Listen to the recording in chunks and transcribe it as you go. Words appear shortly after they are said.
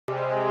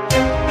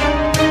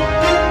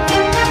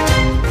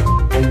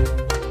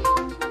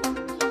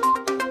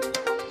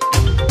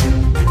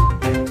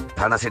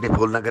थाना सिटी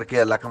फूल नगर के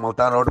इलाका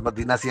मुल्तान रोड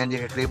मदीना सीएनजी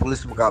के करीब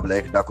पुलिस मुकाबला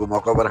एक डाकू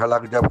मौके पर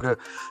हलाक जबकि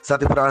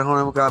साथी फरार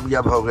होने में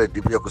कामयाब हो गए।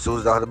 डीपीओ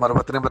खसूस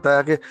मरवत ने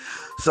बताया कि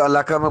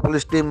इलाका में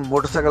पुलिस टीम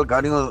मोटरसाइकिल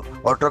गाड़ियों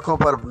और ट्रकों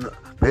पर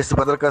भेस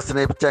बदलकर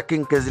स्नैप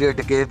चेकिंग के जरिए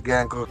डकैत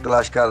गैंग को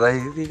तलाश कर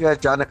रही थी कि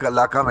अचानक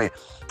इलाका में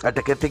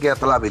डकैती की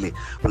इत्तला मिली।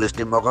 पुलिस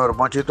टीम मौके पर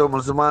पहुंची तो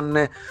मुलजमान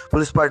ने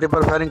पुलिस पार्टी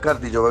पर फायरिंग कर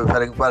दी, जो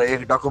फायरिंग पर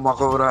एक डाकू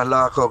मौके पर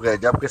हलाक हो गए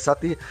जबकि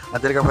साथी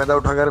अंधेरे का फायदा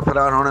उठाकर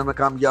फरार होने में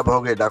कामयाब हो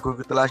गए। डाकू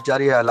की तलाश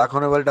जारी है। हलाक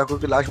होने वाले डाकू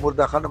की लाश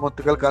मुर्दा खाना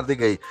मुंतकिल कर दी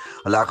गई।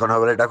 हलाक होने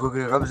वाले डाकू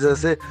के कब्जे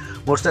से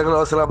मोटरसाइकिल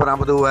और असला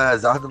बरामद हुआ है।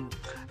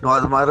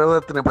 नवाज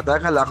मारवत ने बताया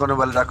कि हलाक होने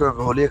वाले डाकू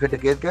को होली के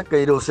डकैत के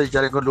कई रोज से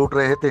बेचारे को लूट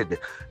रहे थे।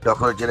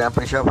 डाकू जराइम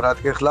पेशा अफराद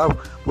के खिलाफ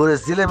पूरे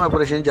जिले में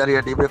ऑपरेशन जारी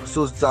है। डीपीओ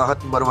खसूस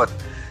मरवत,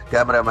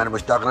 कैमरामैन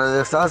मुश्ताक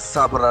के साथ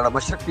साबर, राना,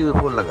 मशरक टीवी,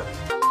 फूल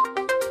नगर।